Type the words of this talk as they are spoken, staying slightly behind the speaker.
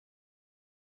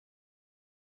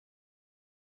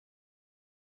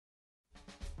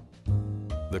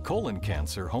the colon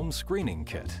cancer home screening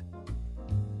kit.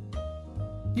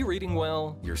 You're eating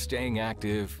well, you're staying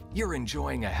active, you're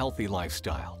enjoying a healthy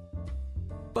lifestyle.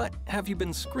 But have you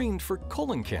been screened for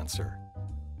colon cancer?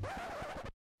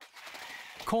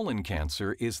 Colon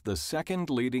cancer is the second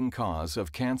leading cause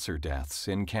of cancer deaths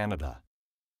in Canada.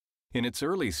 In its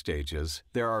early stages,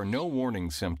 there are no warning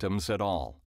symptoms at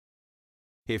all.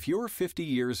 If you're 50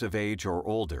 years of age or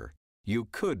older, you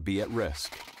could be at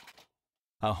risk.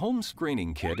 A home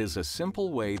screening kit is a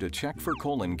simple way to check for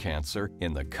colon cancer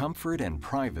in the comfort and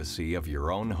privacy of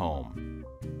your own home.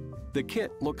 The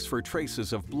kit looks for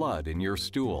traces of blood in your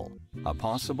stool, a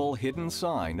possible hidden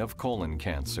sign of colon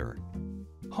cancer.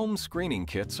 Home screening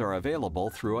kits are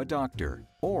available through a doctor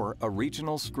or a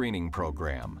regional screening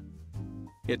program.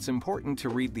 It's important to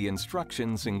read the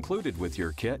instructions included with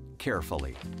your kit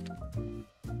carefully.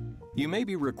 You may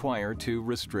be required to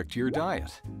restrict your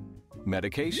diet,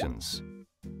 medications,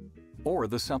 or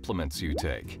the supplements you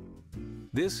take.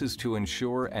 This is to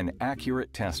ensure an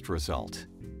accurate test result.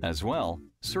 As well,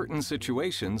 certain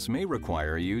situations may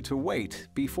require you to wait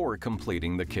before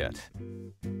completing the kit.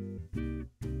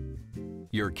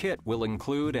 Your kit will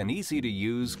include an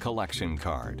easy-to-use collection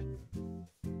card.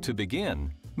 To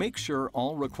begin, make sure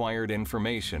all required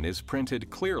information is printed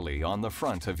clearly on the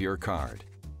front of your card.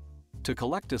 To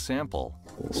collect a sample,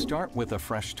 start with a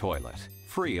fresh toilet,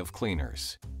 free of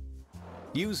cleaners.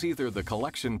 Use either the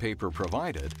collection paper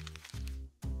provided,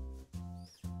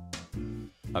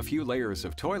 a few layers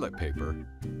of toilet paper,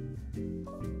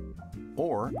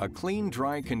 or a clean,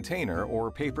 dry container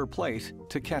or paper plate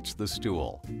to catch the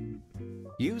stool.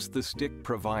 Use the stick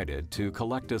provided to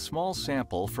collect a small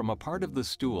sample from a part of the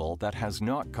stool that has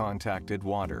not contacted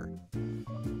water.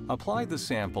 Apply the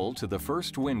sample to the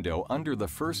first window under the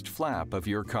first flap of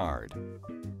your card.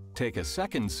 Take a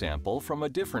second sample from a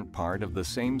different part of the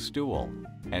same stool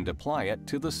and apply it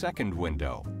to the second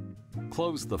window.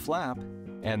 Close the flap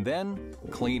and then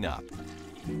clean up.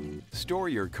 Store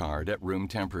your card at room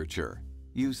temperature.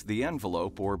 Use the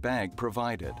envelope or bag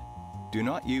provided. Do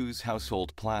not use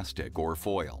household plastic or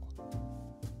foil.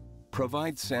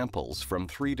 Provide samples from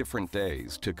 3 different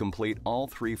days to complete all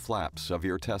 3 flaps of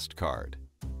your test card.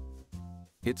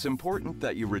 It's important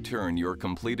that you return your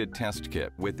completed test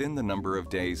kit within the number of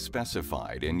days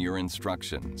specified in your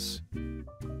instructions.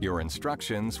 Your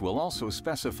instructions will also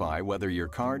specify whether your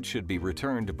card should be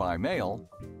returned by mail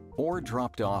or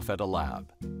dropped off at a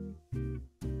lab.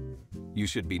 You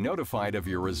should be notified of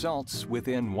your results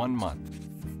within 1 month.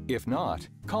 If not,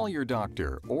 call your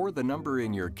doctor or the number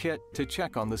in your kit to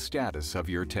check on the status of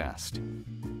your test.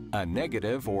 A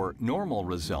negative or normal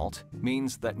result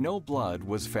means that no blood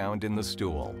was found in the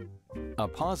stool. A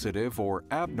positive or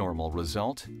abnormal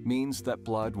result means that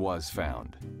blood was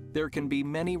found. There can be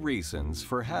many reasons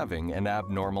for having an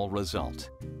abnormal result.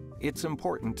 It's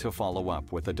important to follow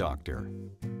up with a doctor.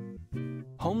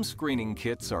 Home screening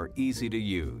kits are easy to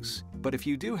use, but if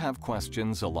you do have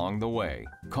questions along the way,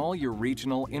 call your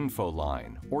regional info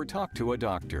line or talk to a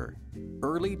doctor.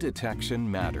 Early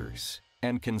detection matters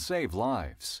and can save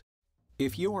lives.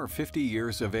 If you are 50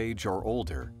 years of age or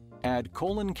older, add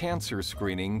colon cancer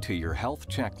screening to your health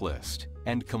checklist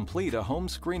and complete a home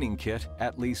screening kit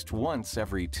at least once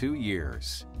every 2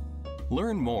 years.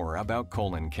 Learn more about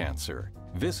colon cancer.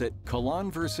 Visit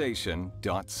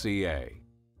colonversation.ca.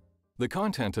 The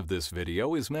content of this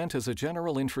video is meant as a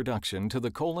general introduction to the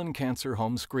colon cancer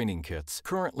home screening kits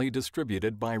currently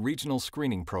distributed by regional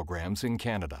screening programs in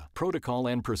Canada. Protocol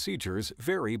and procedures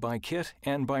vary by kit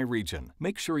and by region.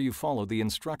 Make sure you follow the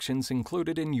instructions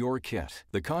included in your kit.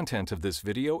 The content of this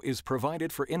video is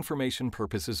provided for information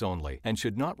purposes only and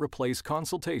should not replace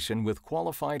consultation with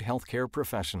qualified healthcare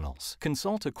professionals.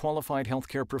 Consult a qualified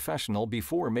healthcare professional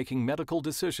before making medical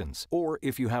decisions or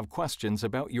if you have questions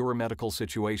about your medical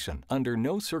situation. Under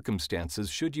no circumstances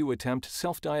should you attempt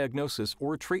self-diagnosis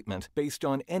or treatment based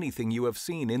on anything you have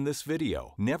seen in this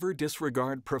video. Never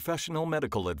disregard professional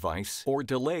medical advice or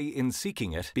delay in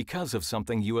seeking it because of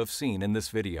something you have seen in this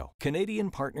video.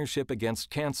 Canadian Partnership Against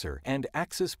Cancer and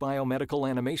Axis Biomedical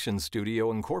Animation Studio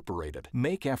Incorporated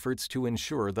make efforts to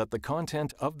ensure that the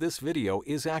content of this video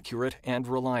is accurate and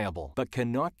reliable, but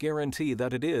cannot guarantee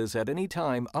that it is at any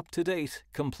time up to date,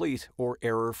 complete, or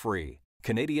error-free.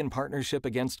 Canadian Partnership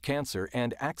Against Cancer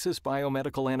and Axis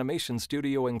Biomedical Animation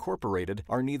Studio Incorporated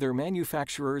are neither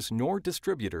manufacturers nor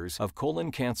distributors of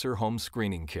colon cancer home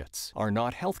screening kits, are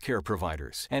not healthcare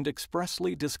providers, and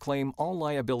expressly disclaim all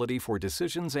liability for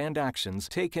decisions and actions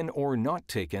taken or not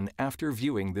taken after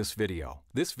viewing this video.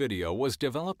 This video was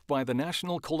developed by the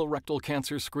National Colorectal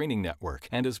Cancer Screening Network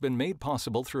and has been made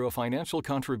possible through a financial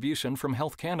contribution from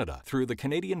Health Canada through the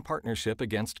Canadian Partnership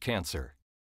Against Cancer.